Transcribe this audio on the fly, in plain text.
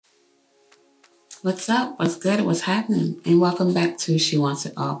What's up? What's good? What's happening? And welcome back to She Wants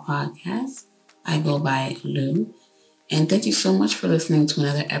It All podcast. I go by Lou. And thank you so much for listening to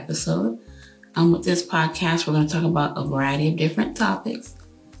another episode. With this podcast, we're going to talk about a variety of different topics,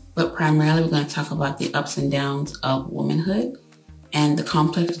 but primarily we're going to talk about the ups and downs of womanhood and the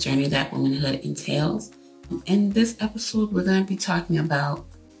complex journey that womanhood entails. In this episode, we're going to be talking about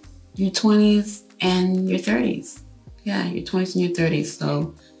your 20s and your 30s. Yeah, your 20s and your 30s.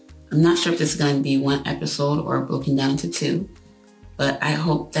 So I'm not sure if this is going to be one episode or broken down into two, but I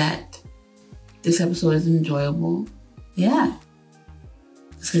hope that this episode is enjoyable. Yeah,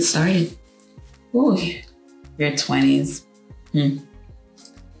 let's get started. Ooh, your 20s. Your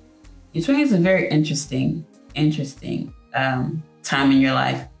 20s is a very interesting time in your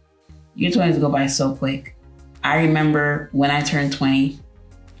life. Your 20s go by so quick. I remember when I turned 20.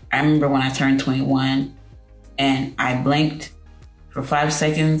 I remember when I turned 21, and I blinked for 5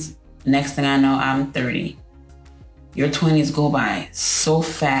 seconds. Next thing I know, I'm 30. Your 20s go by so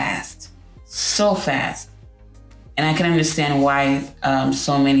fast. And I can understand why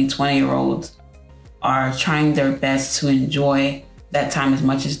so many 20-year-olds are trying their best to enjoy that time as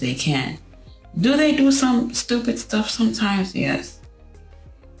much as they can. Do they do some stupid stuff sometimes? Yes.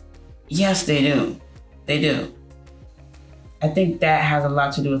 Yes, they do. They do. I think that has a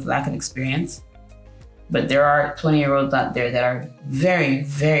lot to do with lack of experience. But there are 20-year-olds out there that are very,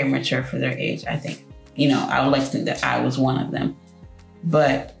 very mature for their age, I think. I would like to think that I was one of them.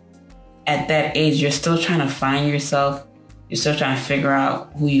 But at that age, you're still trying to find yourself. You're still trying to figure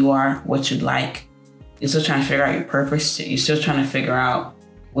out who you are, what you like. You're still trying to figure out your purpose. You're still trying to figure out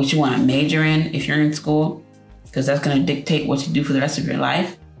what you want to major in if you're in school, because that's going to dictate what you do for the rest of your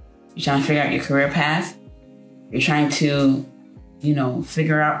life. You're trying to figure out your career path. You're trying to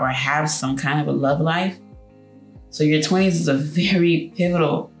figure out or have some kind of a love life. So your 20s is a very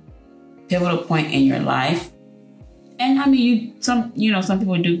pivotal point in your life. And I mean, some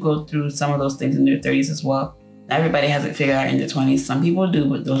people do go through some of those things in their 30s as well. Not everybody has it figured out in their 20s. Some people do,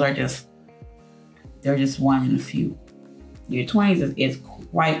 but they're just one in a few. Your 20s is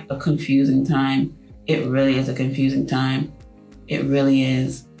quite a confusing time. It really is a confusing time. It really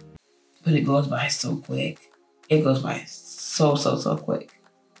is. But it goes by so quick. It goes by so quick.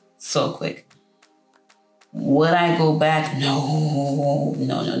 So quick. Would I go back? No.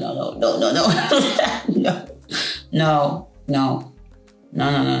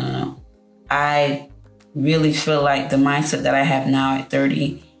 No. I really feel like the mindset that I have now at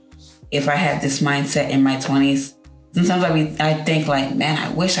 30, if I had this mindset in my 20s, sometimes I think like, man,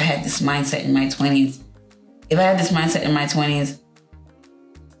 I wish I had this mindset in my 20s. If I had this mindset in my 20s,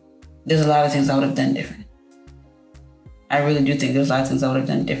 there's a lot of things I would have done different. I really do think there's a lot of things I would have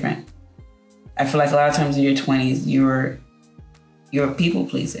done different. I feel like a lot of times in your 20s, you're a people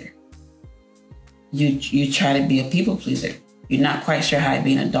pleaser. You try to be a people pleaser. You're not quite sure how to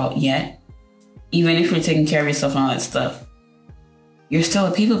be an adult yet. Even if you're taking care of yourself and all that stuff, you're still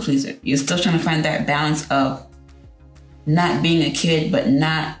a people pleaser. You're still trying to find that balance of not being a kid, but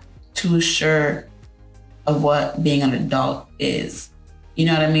not too sure of what being an adult is. You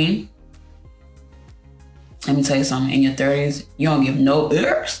know what I mean? Let me tell you something. In your 30s, you don't give no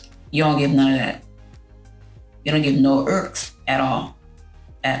irks. You don't give none of that. You don't give no irks at all.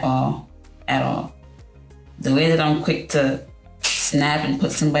 At all. The way that I'm quick to snap and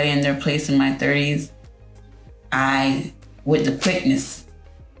put somebody in their place in my 30s, with the quickness,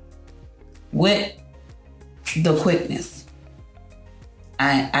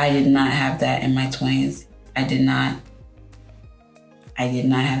 I did not have that in my 20s. I did not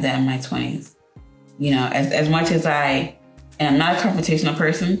have that in my 20s. As much as and I'm not a confrontational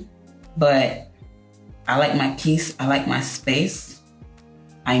person, but I like my peace. I like my space.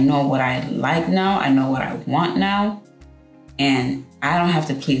 I know what I like now. I know what I want now. And I don't have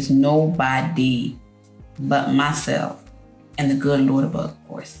to please nobody but myself and the good Lord above, of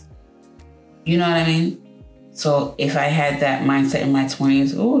course. You know what I mean? So if I had that mindset in my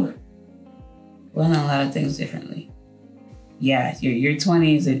 20s, we'll know a lot of things differently. Yeah, your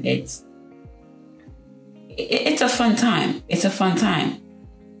 20s, it's a fun time. It's a fun time.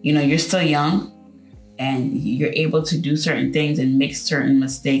 You're still young and you're able to do certain things and make certain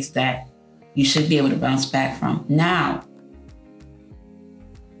mistakes that you should be able to bounce back from. Now,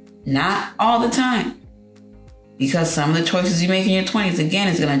 not all the time, because some of the choices you make in your 20s, again,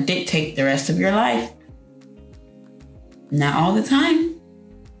 is going to dictate the rest of your life. Not all the time.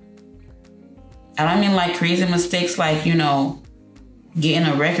 I don't mean like crazy mistakes like, getting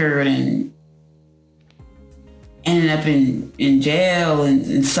a record and ending up in jail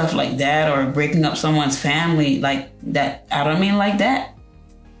and stuff like that, or breaking up someone's family like that. I don't mean like that.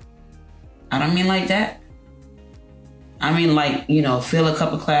 I don't mean like that. I mean like, fail a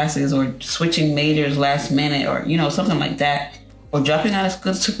couple classes or switching majors last minute or, something like that. Or dropping out of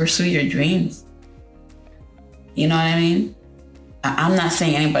school to pursue your dreams. You know what I mean? I'm not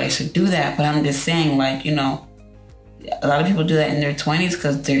saying anybody should do that, but I'm just saying like, a lot of people do that in their 20s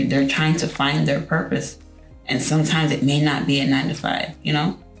because they're trying to find their purpose. And sometimes it may not be a 9 to 5,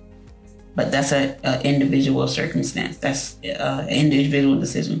 But that's an individual circumstance. That's an individual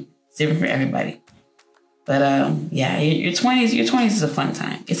decision. It's different for everybody. But yeah, your 20s is a fun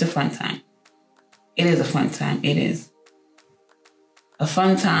time. It's a fun time. It is a fun time. It is a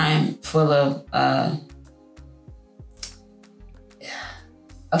fun time full of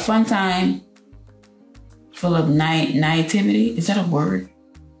naivety. Is that a word?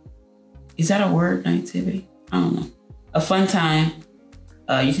 Naivety? I don't know. A fun time.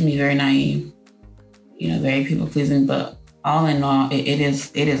 You can be very naive, very people pleasing, but all in all, it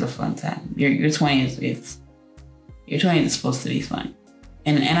is a fun time. Your 20s, your 20s is supposed to be fun,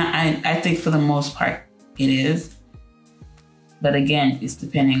 and I think for the most part it is. But again, it's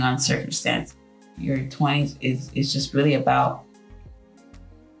depending on circumstance. Your 20s is just really about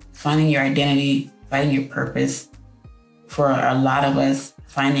finding your identity, finding your purpose. For a lot of us,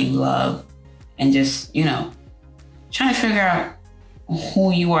 finding love, and just trying to figure out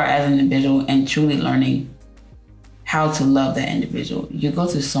who you are as an individual and truly learning how to love that individual. You go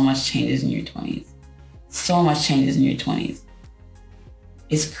through so much changes in your 20s. So much changes in your 20s.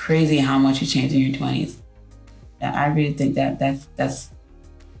 It's crazy how much you change in your 20s. I really think that's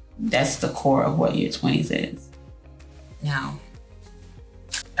the core of what your 20s is. Now,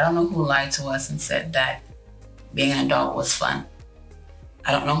 I don't know who lied to us and said that being an adult was fun.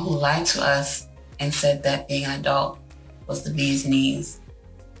 I don't know who lied to us and said that being an adult was the bee's knees.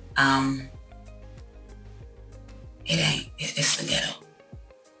 It ain't. It's the ghetto.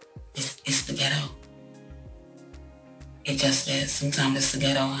 It's the ghetto. It just is. Sometimes it's the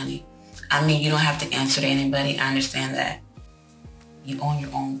ghetto, honey. I mean, you don't have to answer to anybody. I understand that. You own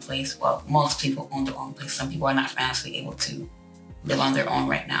your own place. Well, most people own their own place. Some people are not financially able to live on their own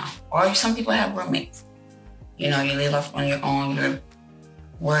right now. Or some people have roommates. You live off on your own. You're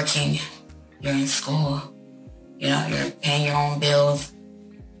working. You're in school. You're paying your own bills.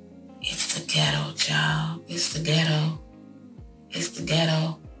 It's the ghetto, child. It's the ghetto. It's the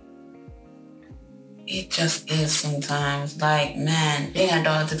ghetto. It just is sometimes. Like, man, being an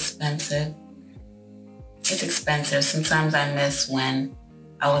adult is expensive. It's expensive. Sometimes I miss when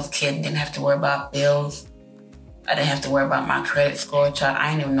I was a kid and didn't have to worry about bills. I didn't have to worry about my credit score, child. I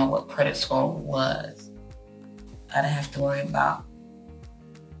didn't even know what credit score was. I didn't have to worry about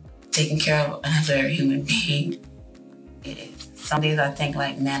taking care of another human being. Some days I think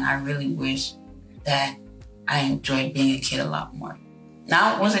like, man, I really wish that I enjoyed being a kid a lot more.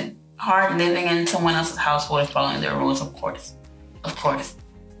 Now, was it hard living in someone else's household, following their rules? Of course.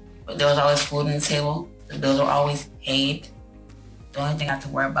 But there was always food on the table. The bills were always paid. The only thing I had to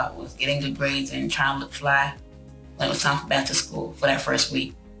worry about was getting good grades and trying to look fly when it was time for back to school for that first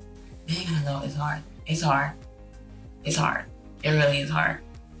week. Being an adult is hard. It's hard. It's hard. It really is hard.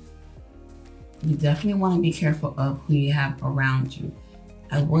 You definitely want to be careful of who you have around you.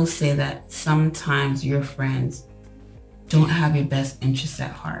 I will say that sometimes your friends don't have your best interests at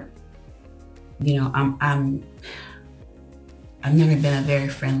heart. I've never been a very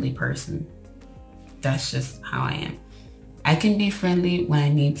friendly person. That's just how I am. I can be friendly when I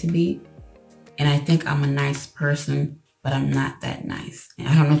need to be, and I think I'm a nice person, but I'm not that nice. And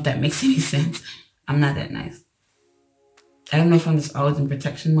I don't know if that makes any sense. I'm not that nice. I don't know if I'm just always in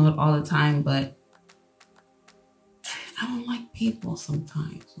protection mode all the time, but I don't like people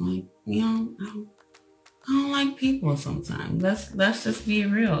sometimes. Like, I don't like people sometimes. Let's just be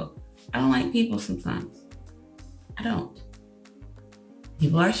real. I don't like people sometimes. I don't.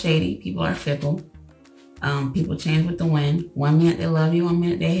 People are shady. People are fickle. People change with the wind. 1 minute they love you, 1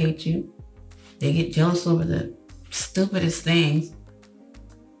 minute they hate you. They get jealous over the stupidest things.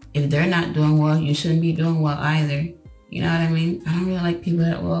 If they're not doing well, you shouldn't be doing well either. You know what I mean? I don't really like people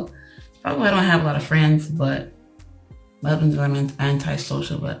that well. Probably I don't have a lot of friends, but my husband's I'm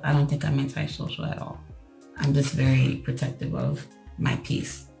antisocial, but I don't think I'm antisocial at all. I'm just very protective of my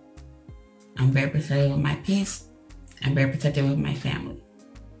peace. I'm very protective of my peace. I'm very protective of my family.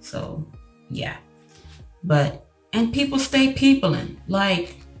 So, yeah. And people stay peopling.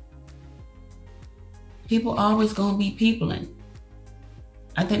 Like, people always gonna be peopling.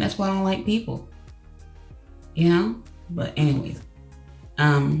 I think that's why I don't like people. But anyways,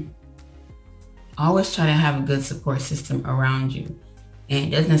 always try to have a good support system around you. And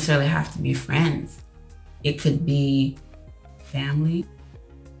it doesn't necessarily have to be friends. It could be family.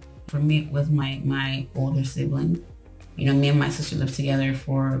 For me, it was my older sibling. You know, me and my sister lived together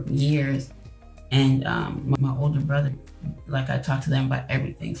for years, and my older brother, like I talked to them about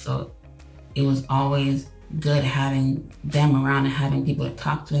everything. So it was always good having them around and having people to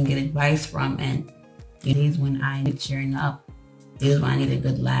talk to and get advice from. And days when I needed cheering up, days when I needed a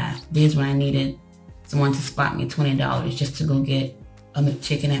good laugh, days when I needed someone to spot me $20 just to go get a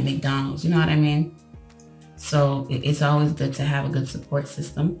McChicken at McDonald's. You know what I mean? So it's always good to have a good support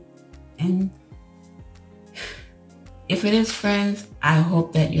system. And if it is friends, I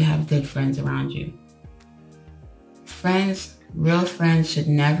hope that you have good friends around you. Friends, real friends, should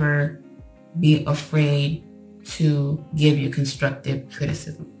never be afraid to give you constructive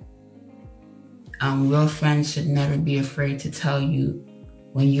criticism. Real friends should never be afraid to tell you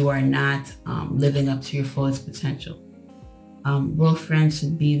when you are not living up to your fullest potential. Real friends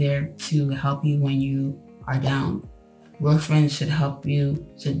should be there to help you when you are down. Real friends should help you,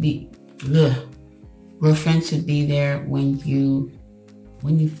 real friends should be there when you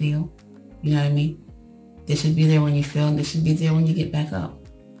fail. You know what I mean? They should be there when you fail, and they should be there when you get back up.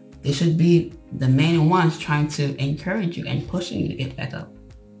 They should be the main ones trying to encourage you and pushing you to get back up.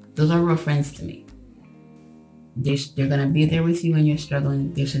 Those are real friends to me. They're going to be there with you when you're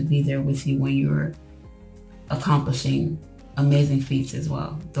struggling. They should be there with you when you're accomplishing amazing feats as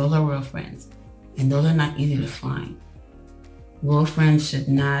well. Those are real friends. And those are not easy to find. Real friends should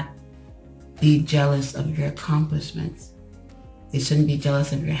not be jealous of your accomplishments. They shouldn't be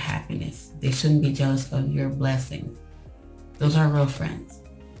jealous of your happiness. They shouldn't be jealous of your blessings. Those are real friends.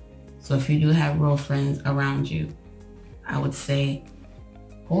 So if you do have real friends around you, I would say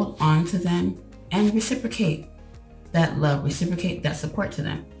hold on to them and reciprocate that love, reciprocate that support to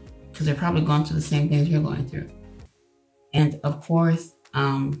them, because they're probably going through the same things you're going through. And of course,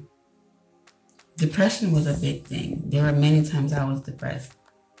 depression was a big thing. There were many times I was depressed,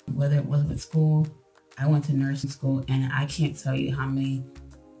 whether it was with school. I went to nursing school, and I can't tell you how many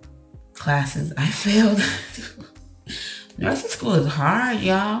classes I failed. Nursing school is hard,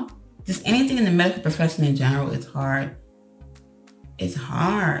 y'all. Just anything in the medical profession in general is hard. It's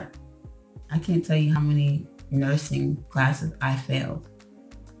hard. I can't tell you how many nursing classes I failed.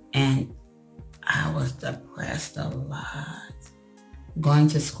 And I was depressed a lot. Going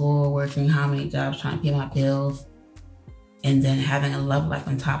to school, working how many jobs, trying to pay my bills, and then having a love life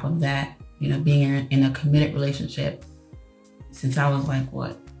on top of that. You know, being in a committed relationship since I was like,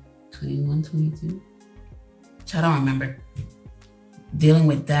 21, 22? I don't remember. Dealing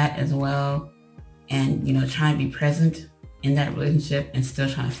with that as well, and, you know, trying to be present in that relationship and still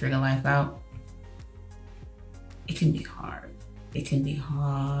trying to figure life out. It can be hard. It can be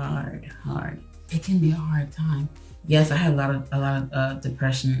hard. It can be a hard time. Yes, I had a lot of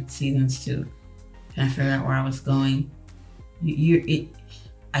depression seasons too, trying to figure out where I was going.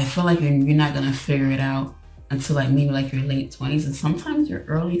 I feel like you're not gonna figure it out until like maybe like your late 20s, and sometimes your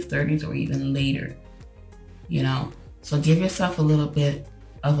early 30s or even later. You know, so give yourself a little bit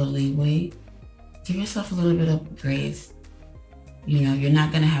of a leeway. Give yourself a little bit of grace. You know, you're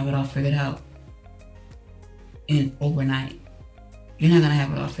not gonna have it all figured out overnight. You're not gonna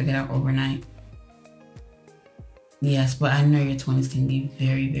have it all figured out overnight. Yes, but I know your 20s can be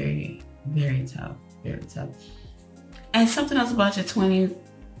very, very, very tough. Very tough. And something else about your 20s,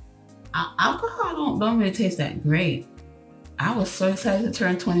 alcohol don't really taste that great. I was so excited to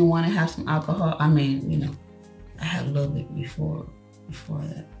turn 21 and have some alcohol. I mean, you know, I had a little bit before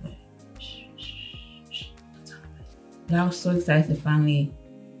that, but I was so excited to finally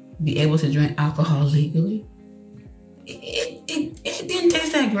be able to drink alcohol legally. It didn't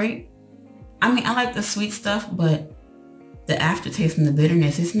taste that great. I mean, I like the sweet stuff, but the aftertaste and the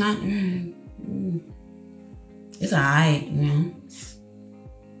bitterness, it's not. It's alright, you know.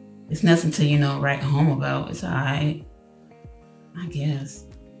 It's nothing to, you know, write home about. It's alright, I guess.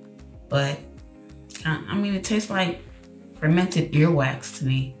 But I mean, it tastes like fermented earwax to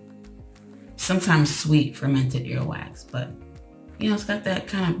me. Sometimes sweet fermented earwax, but you know, it's got that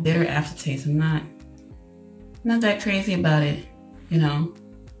kind of bitter aftertaste. I'm not that crazy about it, you know,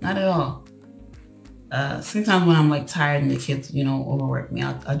 not at all. Sometimes when I'm like tired and the kids, you know, overwork me,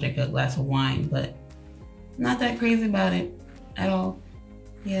 I'll drink a glass of wine, but not that crazy about it at all.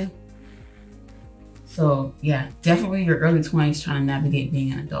 Yeah. So yeah, definitely your early 20s trying to navigate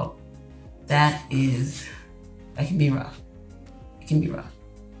being an adult. That can be rough. It can be rough.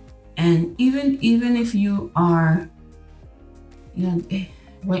 And even if you are, you know,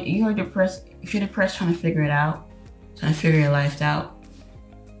 when you're depressed, if you're depressed trying to figure it out, trying to figure your life out,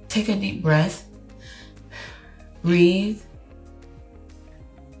 take a deep breath, breathe,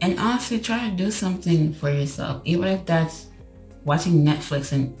 and honestly try to do something for yourself. Even if that's watching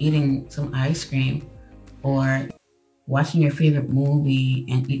Netflix and eating some ice cream, or watching your favorite movie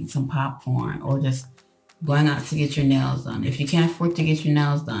and eating some popcorn, or just going out to get your nails done. If you can't afford to get your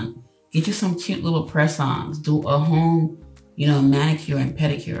nails done, get you some cute little press-ons. Do a home, manicure and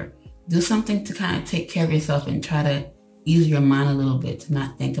pedicure. Do something to kind of take care of yourself and try to ease your mind a little bit, to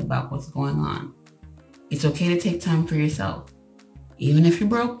not think about what's going on. It's okay to take time for yourself, even if you're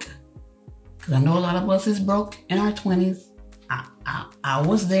broke. Because I know a lot of us is broke in our 20s. I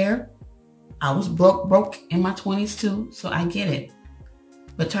was there. I was broke in my 20s too, so I get it.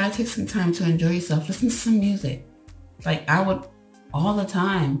 But try to take some time to enjoy yourself. Listen to some music. Like I would, all the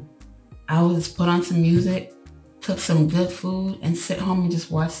time, I would just put on some music, cook some good food, and sit home and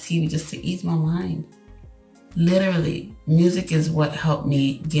just watch TV just to ease my mind. Literally, music is what helped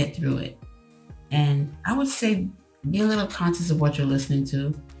me get through it. And I would say be a little conscious of what you're listening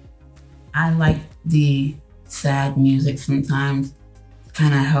to. I like the sad music sometimes to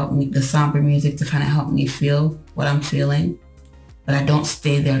kind of help me, the somber music to kind of help me feel what I'm feeling. But I don't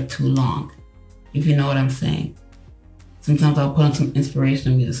stay there too long, if you know what I'm saying. Sometimes I'll put on some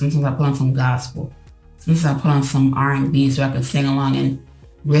inspirational music. Sometimes I'll put on some gospel. Sometimes I'll put on some R&B so I can sing along and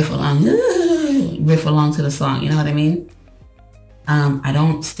riff along to the song. You know what I mean? I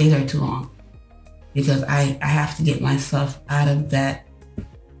don't stay there too long because I have to get myself out of that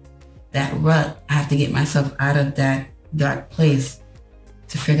rut. I have to get myself out of that dark place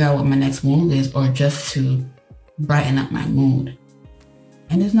to figure out what my next move is, or just to brighten up my mood.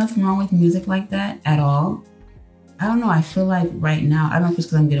 And there's nothing wrong with music like that at all. I don't know. I feel like right now, I don't know if it's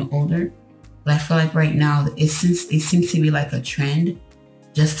because I'm getting older, but I feel like right now it seems to be like a trend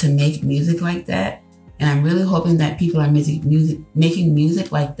just to make music like that. And I'm really hoping that people are making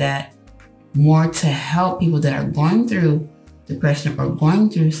music like that more to help people that are going through depression or going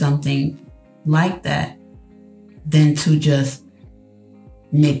through something like that, than to just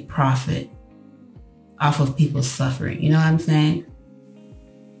make profit off of people's suffering. You know what I'm saying?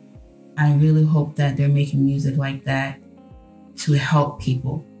 I really hope that they're making music like that to help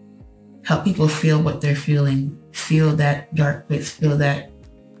people feel what they're feeling, feel that dark place, feel that,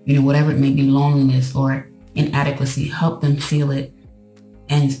 whatever it may be, loneliness or inadequacy, help them feel it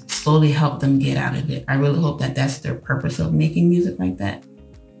and slowly help them get out of it. I really hope that that's their purpose of making music like that.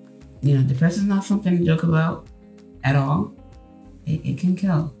 Depression is not something to joke about at all. It can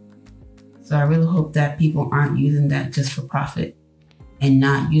kill. So I really hope that people aren't using that just for profit and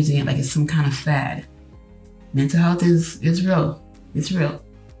not using it like it's some kind of fad. Mental health is real. It's real.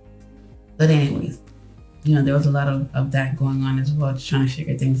 But anyways, there was a lot of that going on as well, just trying to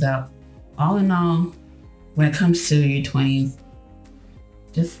figure things out. All in all, when it comes to your 20s,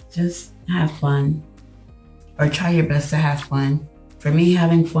 just have fun, or try your best to have fun. For me,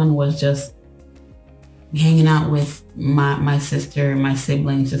 having fun was just hanging out with my sister, my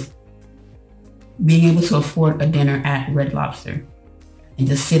siblings, just being able to afford a dinner at Red Lobster and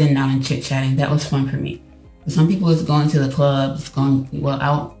just sitting down and chit-chatting. That was fun for me. For some people, it's going to the clubs, I'm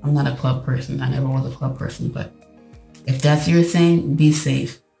not a club person. I never was a club person, but if that's your thing, be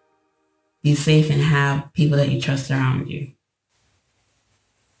safe. Be safe and have people that you trust around you.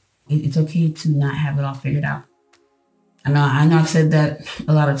 It's okay to not have it all figured out. I know I've said that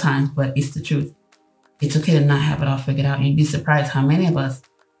a lot of times, but it's the truth. It's okay to not have it all figured out. You'd be surprised how many of us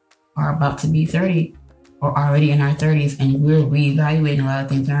are about to be 30 or already in our 30s, and we're reevaluating a lot of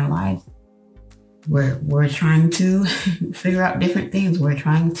things in our lives. We're trying to figure out different things. We're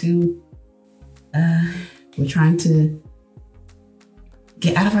trying to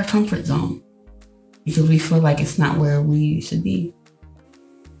get out of our comfort zone because we feel like it's not where we should be.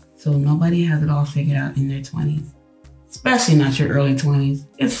 So nobody has it all figured out in their 20s, especially not your early 20s.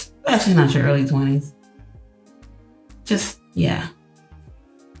 Yeah.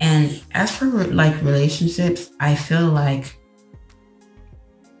 And as for relationships, I feel like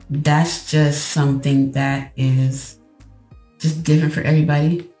that's just something that is just different for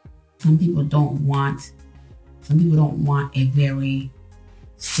everybody. Some people don't want a very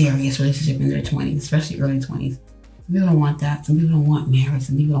serious relationship in their 20s, especially early 20s. Some people don't want that. Some people don't want marriage.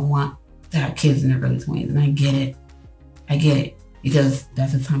 Some people don't want to have kids in their early 20s. And I get it because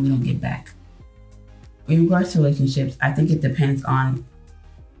that's the time we don't get back. In regards to relationships, I think it depends on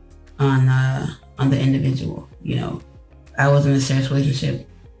the individual. I was in a serious relationship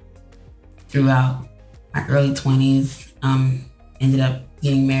throughout my early 20s. Ended up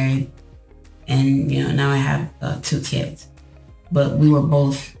getting married, and now I have 2 kids. But we were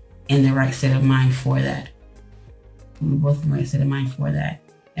both in the right state of mind for that.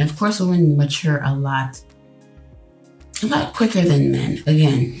 And of course, women mature a lot quicker than men.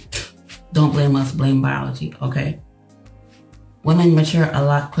 Again, don't blame us, blame biology, okay? women mature a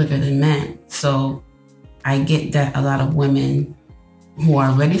lot quicker than men. So I get that a lot of women who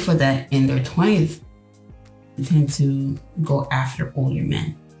are ready for that in their 20s tend to go after older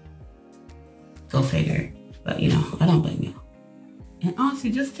men. Go figure. But I don't blame you. And honestly,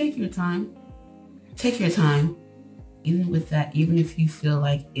 just take your time. Take your time. Even with that, even if you feel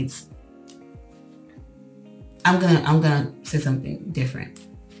like it's I'm gonna say something different.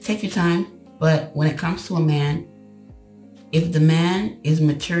 Take your time, but when it comes to a man, if the man is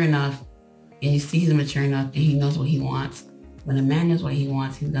mature enough and you see he's mature enough and he knows what he wants, when a man knows what he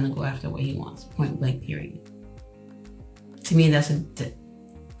wants, he's gonna go after what he wants. Point blank, period. To me, that's it.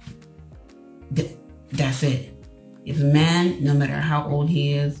 If a man, no matter how old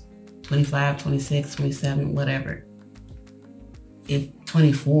he is, 25, 26, 27, whatever, if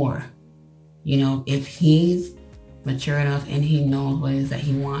 24, if he's mature enough and he knows what it is that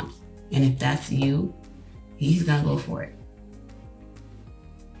he wants, and if that's you, he's gonna go for it.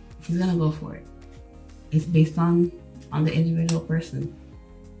 He's gonna go for it. It's based on the individual person.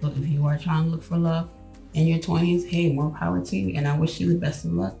 But if you are trying to look for love in your 20s, hey, more power to you, and I wish you the best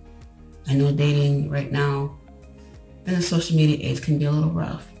of luck. I know dating right now in the social media age can be a little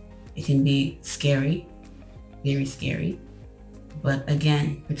rough. It can be scary, very scary. But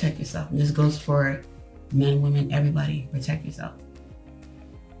again, protect yourself. And this goes for men, women, everybody. Protect yourself.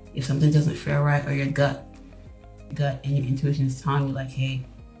 If something doesn't feel right, or your gut and your intuition is telling you like, hey,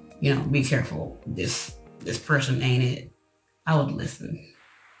 be careful. This person ain't it. I would listen.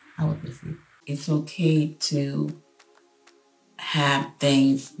 It's okay to have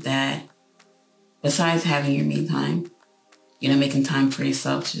things that, besides having your me time, making time for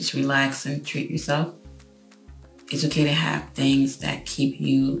yourself to just relax and treat yourself. It's okay to have things that keep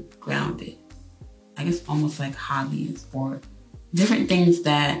you grounded. I guess almost like hobbies or different things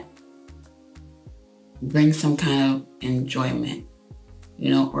that bring some kind of enjoyment,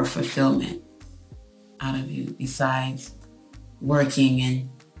 or fulfillment out of you besides working and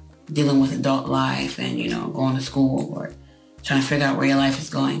dealing with adult life and, going to school or trying to figure out where your life is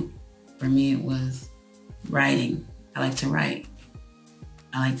going. For me, it was writing. I like to write.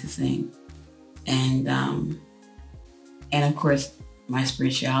 I like to sing. And of course, my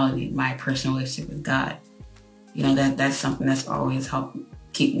spirituality, my personal relationship with God. That's something that's always helped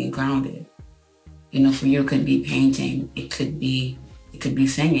keep me grounded. For you, it could be painting. It could be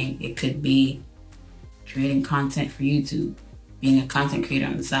singing. It could be creating content for YouTube, being a content creator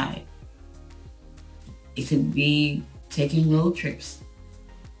on the side. It could be taking road trips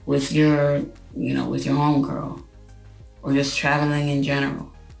with your homegirl, or just traveling in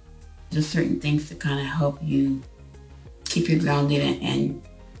general. Just certain things to kind of help you keep you grounded and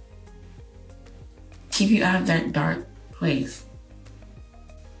keep you out of that dark place.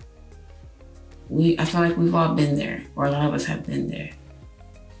 I feel like we've all been there, or a lot of us have been there,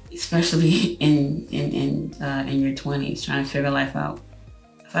 especially in your 20s, trying to figure life out.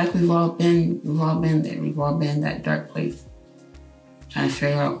 I feel like we've all been there. We've all been in that dark place, trying to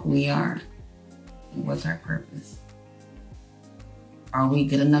figure out who we are and what's our purpose. Are we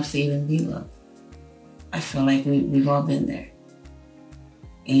good enough to even be loved? I feel like we've all been there.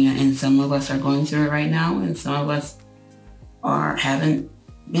 And some of us are going through it right now, and some of us haven't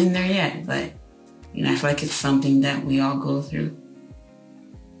been there yet. But I feel like it's something that we all go through.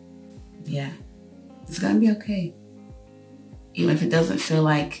 Yeah, it's gonna be okay. Even if it doesn't feel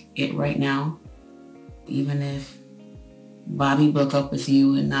like it right now, even if Bobby broke up with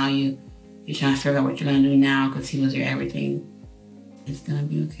you and now you're trying to figure out what you're gonna do now because he was your everything, it's gonna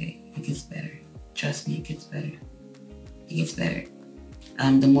be okay. It gets better. Trust me, it gets better. It gets better.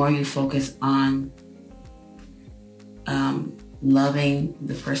 The more you focus on loving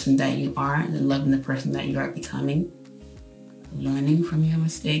the person that you are and loving the person that you are becoming, learning from your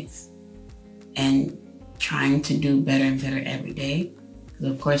mistakes, and trying to do better and better every day. Because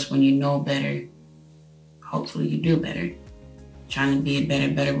of course, when you know better, hopefully you do better. Trying to be a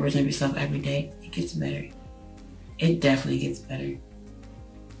better version of yourself every day, it gets better. It definitely gets better.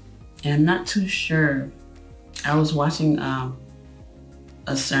 And I'm not too sure. I was watching a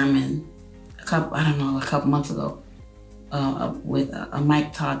sermon a couple months ago with a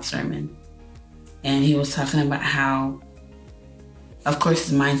Mike Todd sermon. And he was talking about how, of course,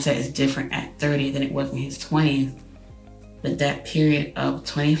 his mindset is different at 30 than it was in his 20s. But that period of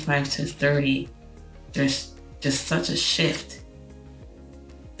 25 to 30, there's just such a shift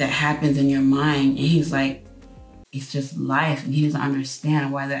that happens in your mind. And he's like, it's just life. And he doesn't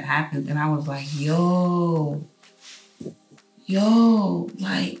understand why that happens. And I was like, yo,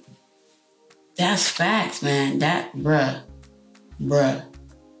 like, that's facts, man. Bruh.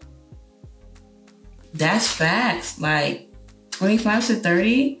 That's facts. Like, 25 to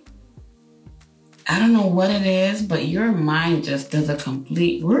 30, I don't know what it is, but your mind just does a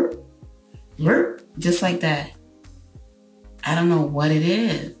complete just like that. I don't know what it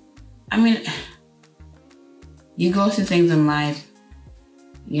is. I mean, you go through things in life,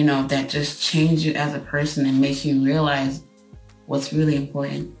 that just change you as a person and makes you realize what's really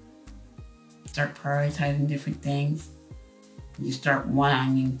important. Start prioritizing different things. You start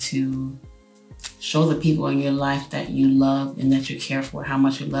wanting to show the people in your life that you love and that you care for, how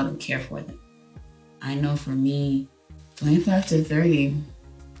much you love and care for them. I know for me, 25 to 30,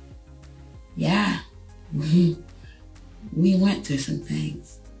 yeah, we went through some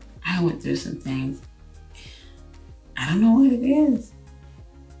things. I went through some things. I don't know what it is.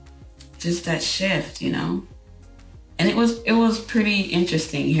 Just that shift, And it was pretty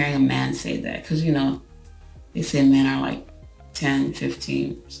interesting hearing a man say that, because, they say men are like 10,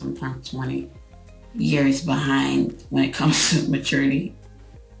 15, sometimes 20 years behind when it comes to maturity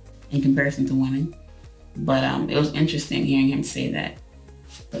in comparison to women. But it was interesting hearing him say that.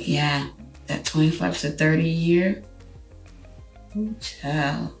 But yeah, that 25 to 30 year,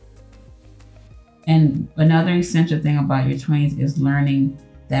 child. And another essential thing about your 20s is learning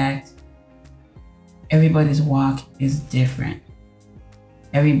that everybody's walk is different.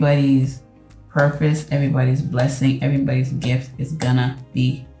 Everybody's purpose, everybody's blessing, everybody's gift is gonna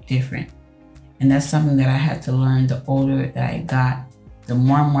be different. And that's something that I had to learn the older that I got, the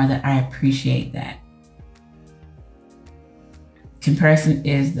more and more that I appreciate that. Comparison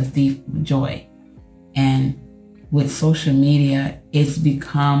is the thief of joy. And with social media, it's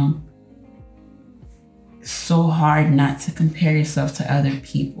become so hard not to compare yourself to other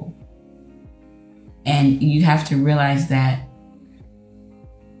people. And you have to realize that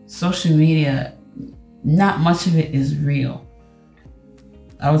social media, not much of it is real.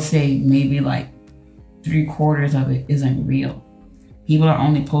 I would say maybe like 3/4 of it isn't real. People are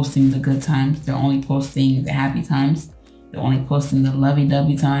only posting the good times. They're only posting the happy times. They're only posting the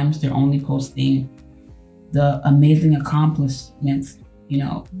lovey-dovey times. They're only posting the amazing accomplishments,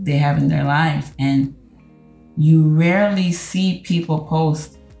 they have in their lives. And you rarely see people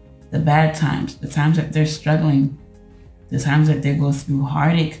post the bad times, the times that they're struggling, the times that they go through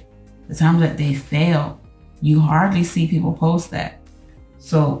heartache, the times that they fail. You hardly see people post that.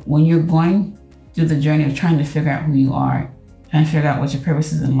 So when you're going through the journey of trying to figure out who you are, trying to figure out what your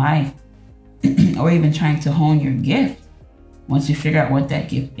purpose is in life, or even trying to hone your gift, once you figure out what that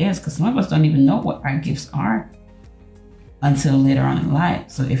gift is, because some of us don't even know what our gifts are until later on in life.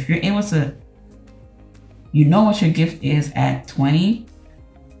 So if you're able to, know what your gift is at 20,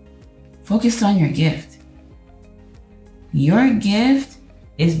 focus on your gift. Your gift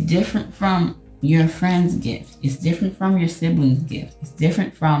is different from your friend's gift. It's different from your sibling's gift. It's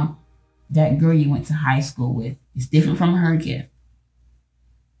different from that girl you went to high school with. It's different from her gift.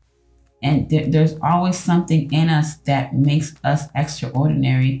 And there's always something in us that makes us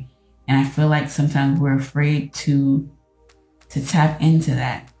extraordinary. And I feel like sometimes we're afraid to tap into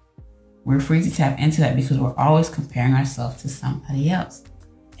that. We're afraid to tap into that because we're always comparing ourselves to somebody else.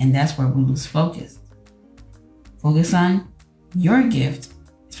 And that's where we lose focus. Focus on your gift,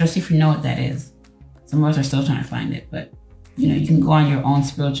 especially if you know what that is. Some of us are still trying to find it, but you can go on your own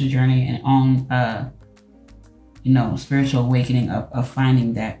spiritual journey and own spiritual awakening of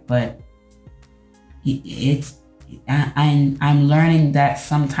finding that. But I'm learning that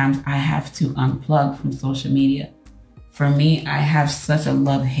sometimes I have to unplug from social media. For me, I have such a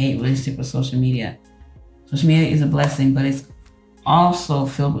love-hate relationship with social media. Social media is a blessing, but it's also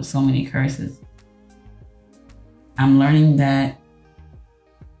filled with so many curses. I'm learning that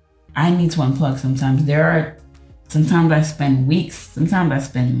I need to unplug sometimes. Sometimes I spend weeks, sometimes I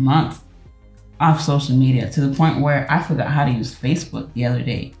spend months off social media, to the point where I forgot how to use Facebook the other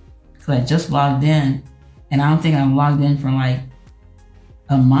day. So I just logged in, and I don't think I've logged in for like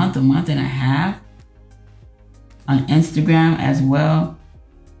a month and a half. On Instagram as well.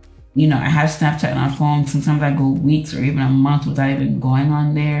 I have Snapchat on my phone. Sometimes I go weeks or even a month without even going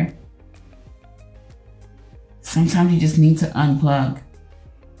on there. Sometimes you just need to unplug.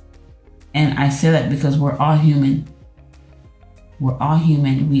 And I say that because we're all human. We're all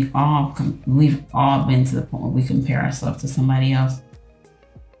human. We've all been to the point where we compare ourselves to somebody else,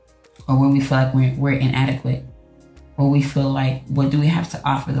 or when we feel like we're inadequate, or we feel like, what do we have to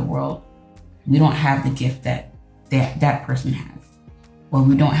offer the world? We don't have the gift that person has, or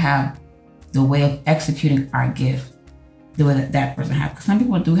we don't have the way of executing our gift the way that person has. Because some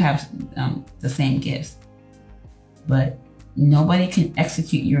people do have the same gifts, but nobody can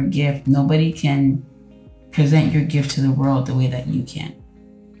execute your gift. Nobody can present your gift to the world the way that you can.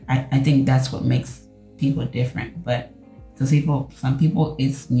 I think that's what makes people different. But Some people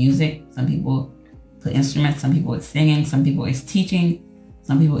it's music, some people play instruments, some people it's singing, some people it's teaching,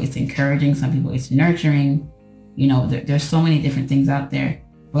 some people it's encouraging, some people it's nurturing. There's so many different things out there,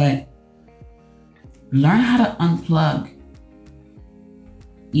 but learn how to unplug.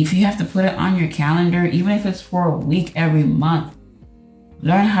 If you have to put it on your calendar, even if it's for a week every month,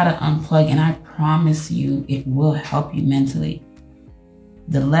 learn how to unplug, and I promise you it will help you mentally.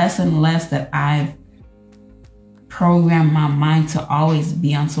 The less and less that I've programmed my mind to always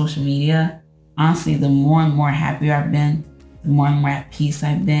be on social media, honestly, the more and more happier I've been, the more and more at peace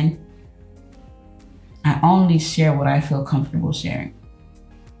I've been. I only share what I feel comfortable sharing.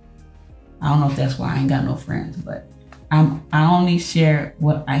 I don't know if that's why I ain't got no friends, but I only share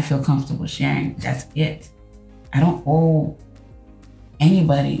what I feel comfortable sharing. That's it. I don't owe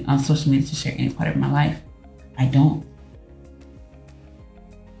anybody on social media to share any part of my life. I don't.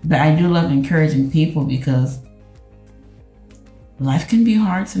 But I do love encouraging people because life can be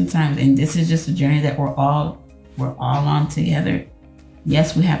hard sometimes, and this is just a journey that we're all on together.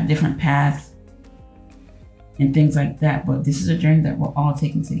 Yes, we have different paths and things like that, but this is a journey that we're all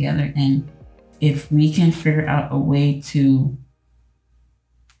taking together. And if we can figure out a way to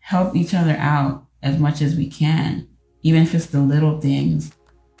help each other out as much as we can, even if it's the little things,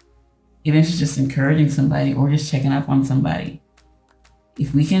 even if it's just encouraging somebody or just checking up on somebody,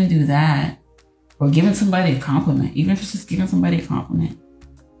 if we can do that, or giving somebody a compliment, even if it's just giving somebody a compliment.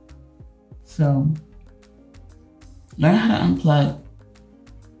 So learn how to unplug.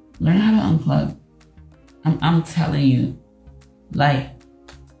 Learn how to unplug. I'm telling you, like,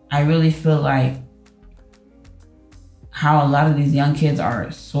 I really feel like how a lot of these young kids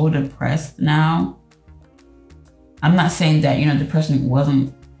are so depressed now. I'm not saying that, depression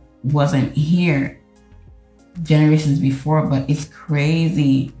wasn't here generations before, but it's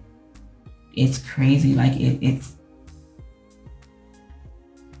crazy. It's crazy. Like it's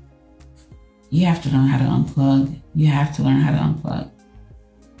you have to learn how to unplug. You have to learn how to unplug.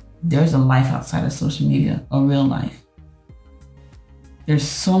 There's a life outside of social media, a real life. There's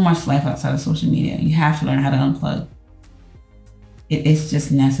so much life outside of social media. You have to learn how to unplug. It's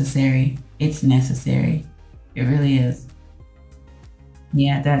just necessary. It's necessary. It really is.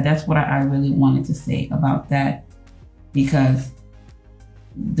 Yeah, that's what I really wanted to say about that, because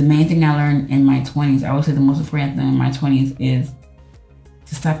the main thing I learned in my 20s, I would say the most important thing in my 20s, is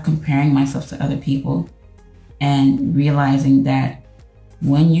to stop comparing myself to other people and realizing that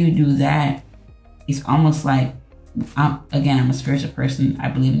when you do that, it's almost like, I'm a spiritual person. I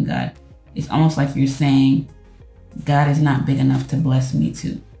believe in God. It's almost like you're saying, God is not big enough to bless me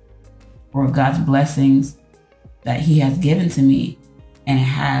too. Or God's blessings that he has given to me and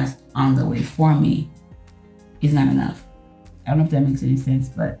has on the way for me is not enough. I don't know if that makes any sense,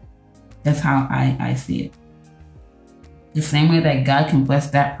 but that's how I see it. The same way that God can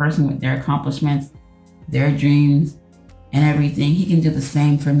bless that person with their accomplishments, their dreams, and everything, he can do the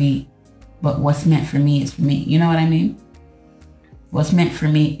same for me. But what's meant for me is for me. You know what I mean? What's meant for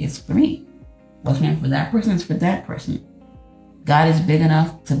me is for me. What's meant for that person is for that person. God is big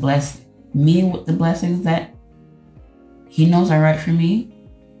enough to bless me with the blessings that he knows are right for me,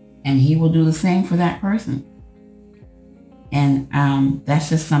 and he will do the same for that person. And that's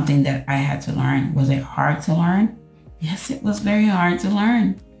just something that I had to learn. Was it hard to learn? Yes, it was very hard to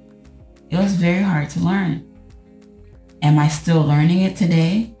learn. It was very hard to learn. Am I still learning it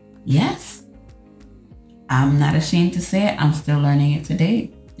today? Yes. I'm not ashamed to say it. I'm still learning it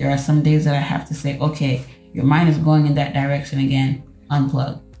today. There are some days that I have to say, okay, your mind is going in that direction again.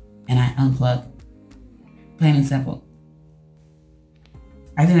 Unplug. And I unplug. Plain and simple.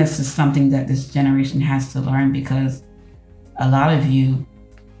 I think that's just something that this generation has to learn, because a lot of you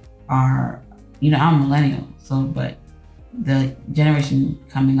are, I'm a millennial, but the generation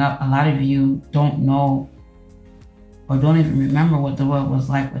coming up, a lot of you don't know or don't even remember what the world was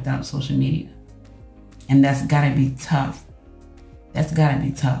like without social media. And that's gotta be tough. That's gotta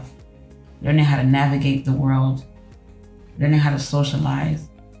be tough. Learning how to navigate the world, learning how to socialize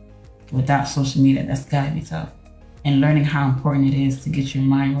without social media, that's gotta be tough. And learning how important it is to get your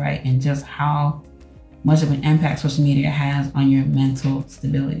mind right, and just how much of an impact social media has on your mental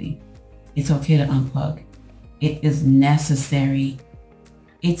stability. It's okay to unplug. It is necessary.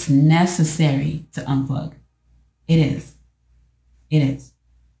 It's necessary to unplug. It is. It is.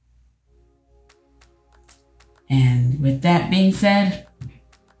 And with that being said,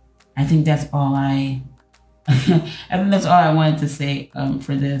 I think that's all I wanted to say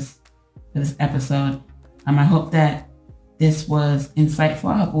for this episode. I hope that this was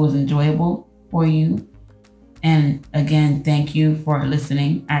insightful. I hope it was enjoyable for you. And again, thank you for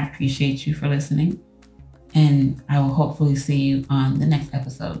listening. I appreciate you for listening. And I will hopefully see you on the next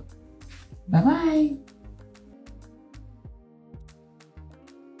episode. Bye bye.